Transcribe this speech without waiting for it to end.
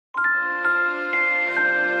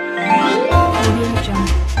Hi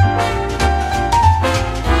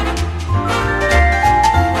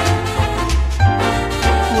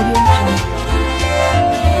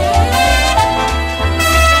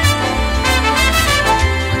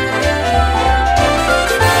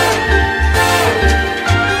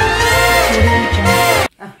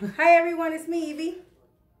everyone, it's me, Evie.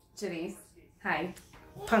 Janice. Hi.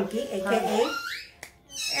 Punky, aka.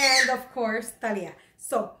 And of course, Talia.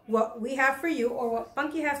 So what we have for you, or what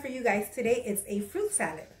Punky has for you guys today, is a fruit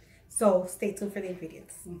salad. So stay tuned for the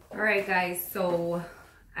ingredients. Alright guys, so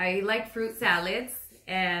I like fruit salads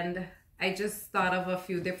and I just thought of a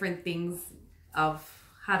few different things of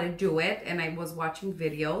how to do it, and I was watching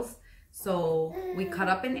videos. So we cut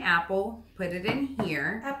up an apple, put it in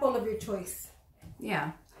here. Apple of your choice.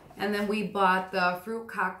 Yeah. And then we bought the fruit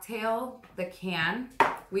cocktail, the can.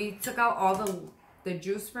 We took out all the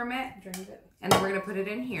juice from it. Drained it. And then we're going to put it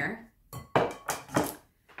in here.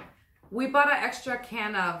 We bought an extra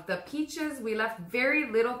can of the peaches. We left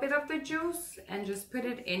very little bit of the juice and just put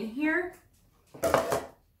it in here.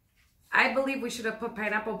 I believe we should have put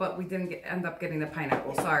pineapple, but we didn't end up getting the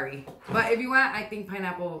pineapple. Sorry. But if you want, I think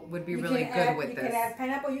pineapple would be really good with this. You can add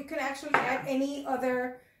pineapple. You can actually add any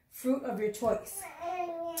other fruit of your choice.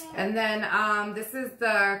 And then this is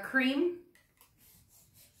the cream.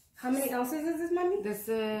 How many ounces is this, Mommy? This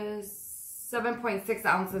is 7.6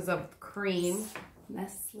 ounces of cream.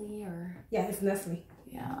 Nestle or? Yeah, it's Nestle.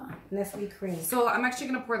 Yeah. Nestle cream. So I'm actually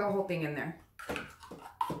going to pour the whole thing in there.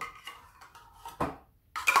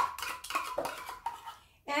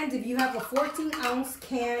 And if you have a 14-ounce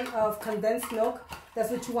can of condensed milk,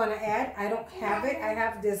 that's what you want to add. I don't have it. I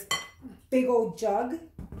have this big old jug,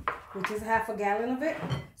 which is half a gallon of it.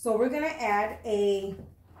 So we're going to add a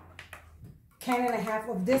can and a half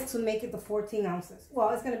of this to make it the 14 ounces.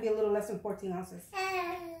 Well, it's going to be a little less than 14 ounces.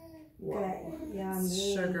 Whoa.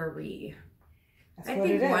 Yummy. Sugary. That's I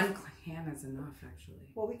think one can is enough, actually.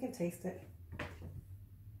 Well, we can taste it.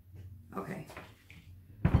 Okay.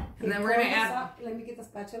 And then we're going to add... Let me get the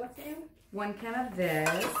spatula for you. 1 can of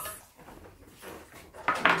this.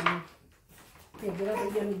 Yeah, get all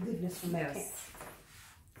the yummy goodness from that can.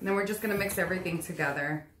 And then we're just going to mix everything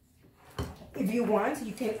together. If you want,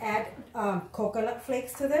 you can add coconut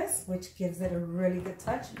flakes to this, which gives it a really good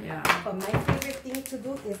touch. Yeah. But my favorite thing to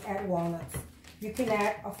do is add walnuts. You can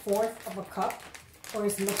add 1/4 of a cup or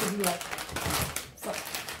as much as you like. So,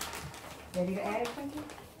 ready to add it, Punky?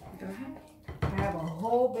 Go ahead. I have a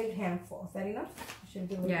whole big handful. Is that enough? Should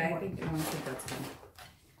do Yeah, I think that's fine.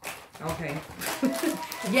 Okay.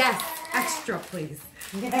 Yes, extra, please.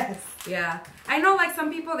 Yes. Yeah. I know, like,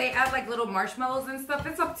 some people, they add, like, little marshmallows and stuff.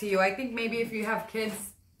 It's up to you. I think maybe if you have kids,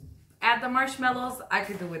 add the marshmallows. I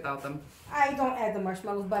could do without them. I don't add the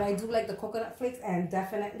marshmallows, but I do like the coconut flakes and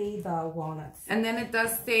definitely the walnuts. And then it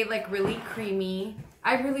does stay, like, really creamy.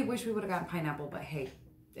 I really wish we would have gotten pineapple, but hey,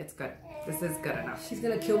 it's good. This is good enough. She's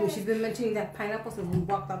going to kill me. She's been mentioning that pineapple since we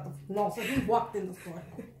walked out the... No, since we walked in the store.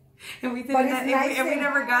 And we didn't, and we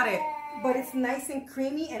never got it. But it's nice and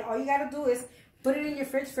creamy, and all you got to do is put it in your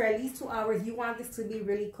fridge for at least 2 hours. You want this to be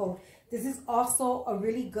really cold. This is also a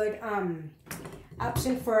really good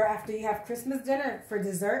option for after you have Christmas dinner for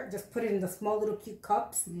dessert. Just put it in the small little cute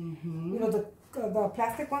cups. You know, the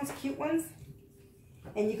plastic ones, cute ones.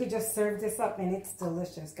 And you could just serve this up, and it's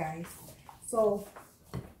delicious, guys. So,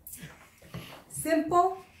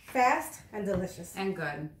 simple, fast, and delicious. And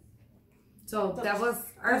good. So that was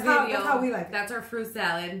our video. That's how we like it. That's our fruit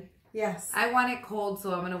salad. Yes. I want it cold,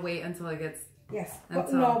 so I'm going to wait until it gets... Yes.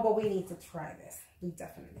 But no, but we need to try this. We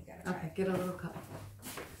definitely got to try it. Get a little cup.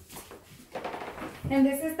 And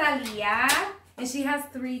this is Talia. And she has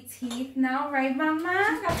 3 teeth now, right, Mama?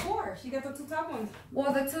 She's got 4. She got the 2 top ones.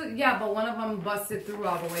 Well, the 2, yeah, but one of them busted through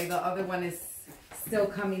all the way. The other one is still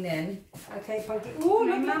coming in. Okay, Punky. Ooh,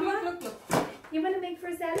 look, Mama. look. You want to make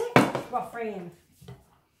fruit salad? Well, friend.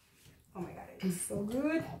 Oh my god, it is so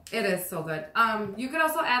good. It is so good. You could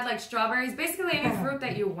also add like strawberries. Basically any fruit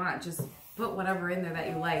that you want. Just put whatever in there that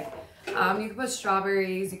you like. You can put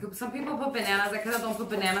strawberries. Some people put bananas. I kind of don't put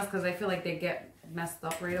bananas because I feel like they get messed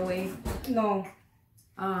up right away. No.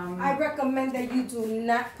 I recommend that you do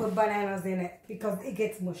not put bananas in it because it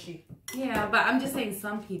gets mushy. Yeah, but I'm just saying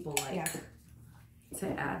some people like to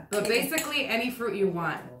add. But basically any fruit you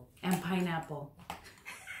want. And pineapple.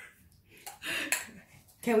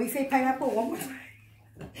 Can we say pineapple one more time?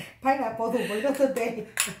 Pineapple, the word of the day.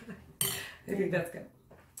 I think that's good.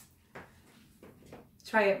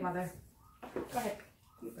 Try it, Mother. Go ahead.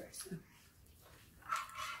 You first.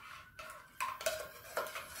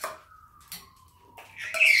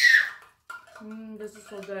 This is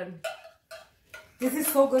so good. This is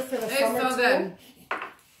so good for the summer. It's so good.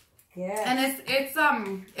 Yes.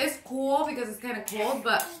 And it's cool because it's kind of cold,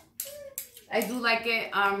 but I do like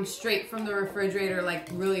it straight from the refrigerator, like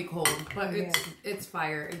really cold. But it's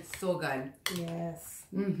fire. It's so good. Yes.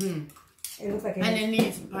 Mm-hmm. It looks like it. And it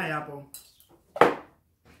needs pineapple.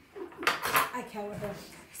 I can't with her.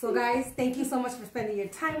 So guys, thank you so much for spending your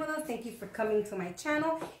time with us. Thank you for coming to my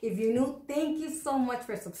channel. If you're new, thank you so much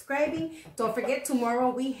for subscribing. Don't forget, tomorrow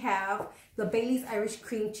we have the Bailey's Irish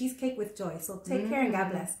Cream Cheesecake with Joy. So take care and God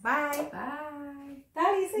bless. Bye. Bye.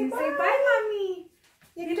 Daddy, say bye. Say bye, mommy.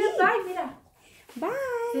 Dile bye, mira.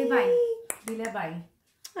 Bye. Say bye. Dile bye.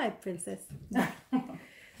 Hi, princess.